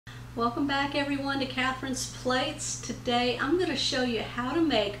Welcome back everyone to Catherine's Plates. Today I'm going to show you how to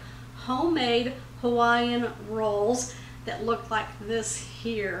make homemade Hawaiian rolls that look like this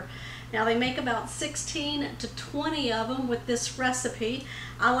here. Now they make about 16 to 20 of them with this recipe.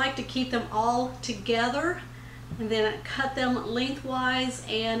 I like to keep them all together and then cut them lengthwise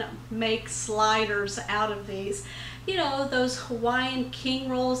and make sliders out of these. You know, those Hawaiian king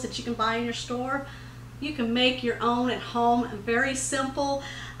rolls that you can buy in your store? You can make your own at home, very simple.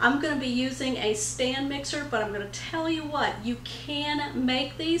 I'm going to be using a stand mixer, but I'm going to tell you what, you can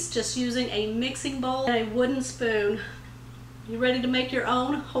make these just using a mixing bowl and a wooden spoon. You ready to make your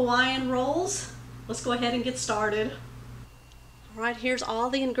own Hawaiian rolls? Let's go ahead and get started. All right, here's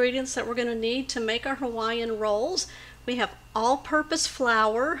all the ingredients that we're going to need to make our Hawaiian rolls. We have all-purpose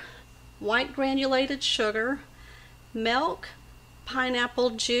flour, white granulated sugar, milk,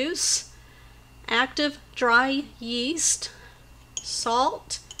 pineapple juice, active dry yeast,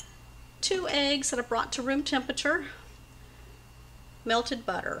 salt, 2 eggs that are brought to room temperature, melted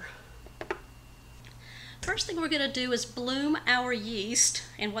butter. First thing we're going to do is bloom our yeast,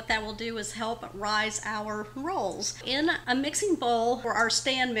 and what that will do is help rise our rolls. In a mixing bowl for our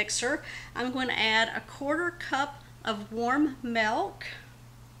stand mixer, I'm going to add a 1/4 cup of warm milk.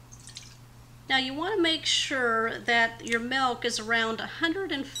 Now you want to make sure that your milk is around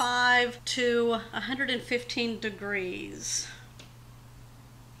 105 to 115 degrees.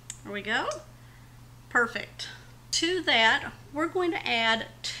 There we go. Perfect. To that, we're going to add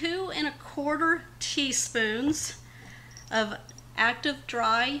 2 1/4 teaspoons of active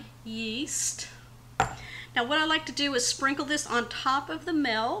dry yeast. Now what I like to do is sprinkle this on top of the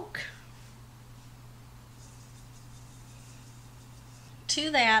milk. To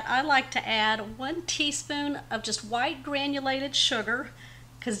that, I like to add 1 teaspoon of just white granulated sugar,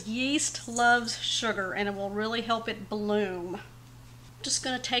 because yeast loves sugar and it will really help it bloom. I'm just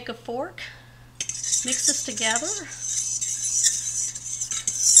going to take a fork, mix this together.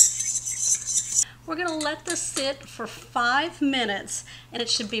 We're going to let this sit for 5 minutes, and it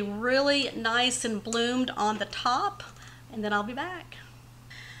should be really nice and bloomed on the top, and then I'll be back.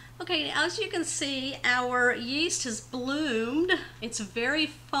 Okay, as you can see, our yeast has bloomed. It's very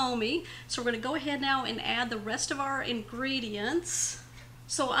foamy, so we're going to go ahead now and add the rest of our ingredients.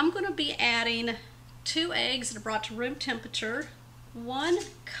 So I'm going to be adding 2 eggs that are brought to room temperature, 1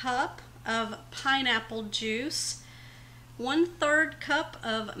 cup of pineapple juice, 1/3 cup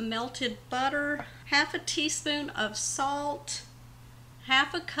of melted butter, 1/2 teaspoon of salt,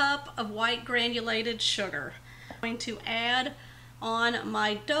 1/2 cup of white granulated sugar. I'm going to add on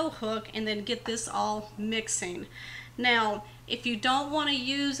my dough hook and then get this all mixing. Now, if you don't want to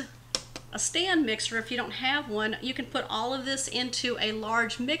use a stand mixer, if you don't have one, you can put all of this into a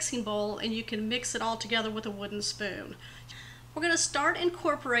large mixing bowl and you can mix it all together with a wooden spoon. We're going to start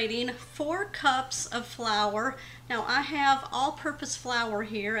incorporating 4 cups of flour. Now I have all-purpose flour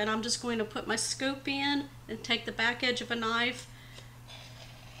here, and I'm just going to put my scoop in and take the back edge of a knife,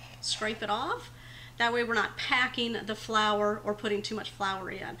 scrape it off. That way we're not packing the flour or putting too much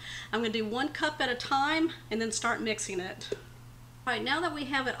flour in. I'm going to do 1 cup at a time and then start mixing it. All right, now that we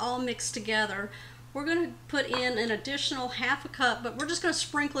have it all mixed together, we're going to put in an additional 1/2 cup, but we're just going to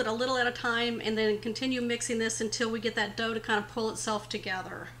sprinkle it a little at a time and then continue mixing this until we get that dough to kind of pull itself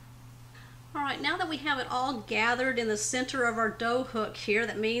together. All right, now that we have it all gathered in the center of our dough hook here,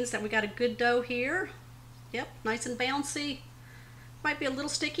 that means that we got a good dough here. Yep, nice and bouncy. Might be a little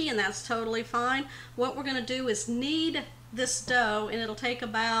sticky, and that's totally fine. What we're going to do is knead this dough, and it'll take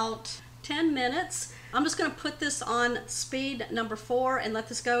about 10 minutes. I'm just going to put this on speed number 4 and let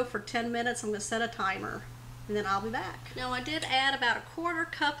this go for 10 minutes. I'm going to set a timer, and then I'll be back. Now I did add about a 1/4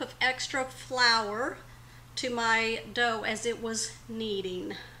 cup of extra flour to my dough as it was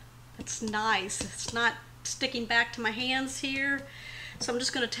kneading. That's nice. It's not sticking back to my hands here. So I'm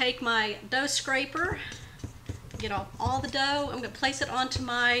just going to take my dough scraper, get off all the dough. I'm going to place it onto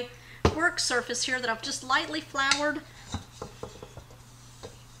my work surface here that I've just lightly floured.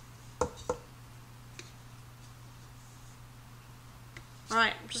 All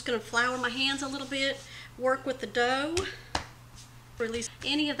right, I'm just going to flour my hands a little bit, work with the dough, release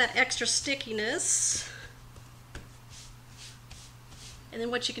any of that extra stickiness. And then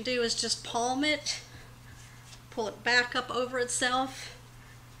what you can do is just palm it, pull it back up over itself.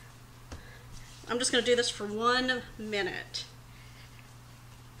 I'm just going to do this for 1 minute.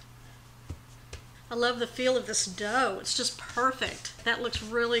 I love the feel of this dough. It's just perfect. That looks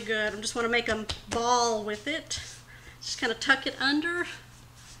really good. I just want to make a ball with it. Just kind of tuck it under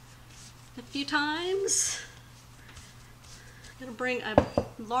a few times. I'm going to bring a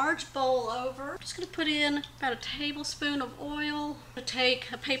large bowl over. I'm just going to put in about a tablespoon of oil. I'm going to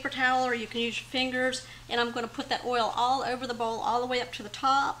take a paper towel, or you can use your fingers, and I'm going to put that oil all over the bowl all the way up to the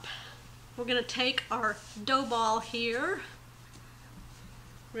top. We're going to take our dough ball here.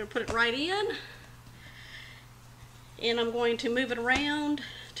 We're going to put it right in, and I'm going to move it around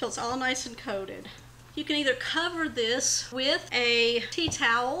till it's all nice and coated. You can either cover this with a tea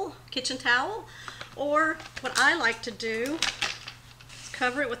towel, kitchen towel, or what I like to do is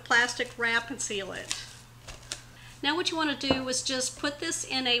cover it with plastic wrap and seal it. Now what you want to do is just put this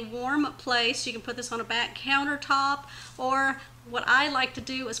in a warm place. You can put this on a back countertop, or what I like to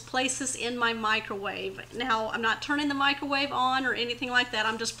do is place this in my microwave. Now I'm not turning the microwave on or anything like that.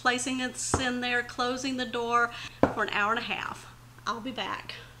 I'm just placing it in there, closing the door for an hour and a half. I'll be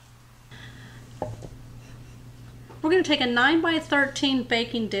back. We're going to take a 9x13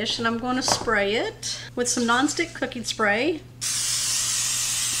 baking dish, and I'm going to spray it with some nonstick cooking spray.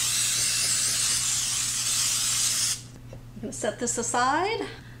 I'm going to set this aside.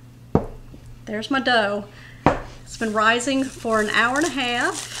 There's my dough. It's been rising for an hour and a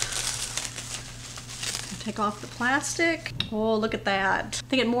half. Take off the plastic. Oh, look at that. I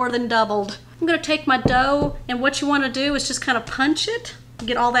think it more than doubled. I'm going to take my dough, and what you want to do is just kind of punch it,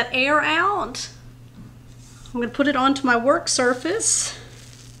 get all that air out. I'm going to put it onto my work surface.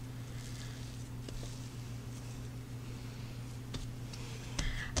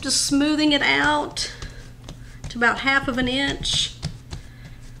 Just smoothing it out to about 1/2 inch.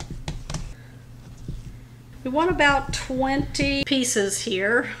 We want about 20 pieces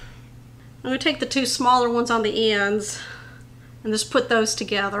here. I'm going to take the 2 smaller ones on the ends and just put those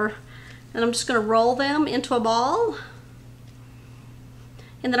together. And I'm just going to roll them into a ball.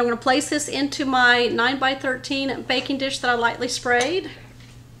 And then I'm going to place this into my 9x13 baking dish that I lightly sprayed.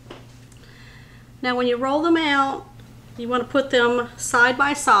 Now when you roll them out, you want to put them side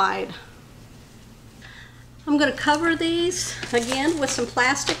by side. I'm going to cover these again with some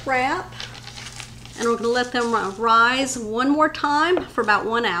plastic wrap, and we're going to let them rise one more time for about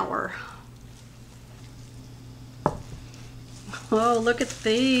 1 hour. Oh, look at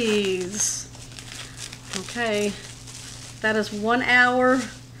these. Okay, that is 1 hour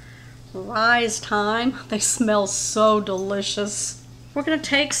rise time. They smell so delicious. We're going to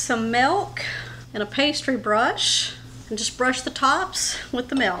take some milk and a pastry brush and just brush the tops with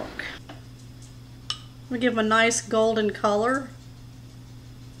the milk. We'll give them a nice golden color.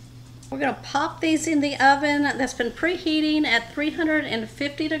 We're going to pop these in the oven that's been preheating at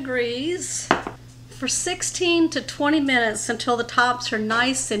 350 degrees for 16 to 20 minutes until the tops are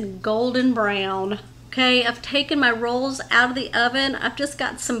nice and golden brown. Okay, I've taken my rolls out of the oven. I've just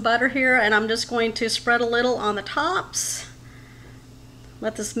got some butter here, and I'm just going to spread a little on the tops.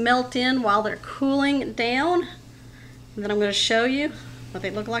 Let this melt in while they're cooling down. And then I'm going to show you what they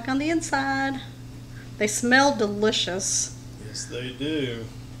look like on the inside. They smell delicious. Yes, they do.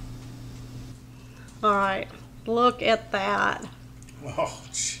 All right, look at that. Oh,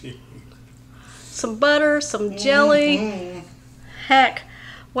 gee. Some butter, some jelly. Heck,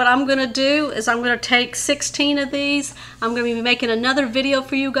 what I'm going to do is I'm going to take 16 of these. I'm going to be making another video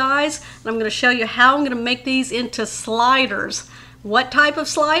for you guys, and I'm going to show you how I'm going to make these into sliders. What type of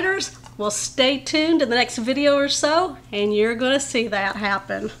sliders? Well, stay tuned in the next video or so, and you're going to see that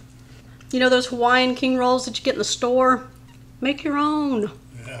happen. You know those Hawaiian king rolls that you get in the store? Make your own.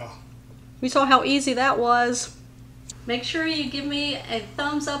 Yeah. We saw how easy that was. Make sure you give me a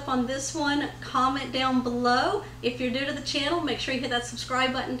thumbs up on this one, comment down below. If you're new to the channel, make sure you hit that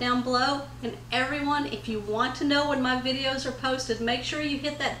subscribe button down below. And everyone, if you want to know when my videos are posted, make sure you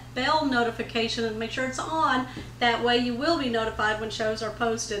hit that bell notification and make sure it's on. That way you will be notified when shows are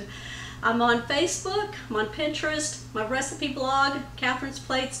posted. I'm on Facebook, I'm on Pinterest, my recipe blog,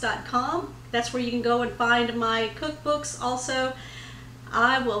 catherinesplates.com. That's where you can go and find my cookbooks also.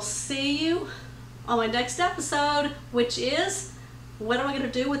 I will see you on my next episode, which is, what am I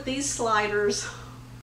going to do with these sliders?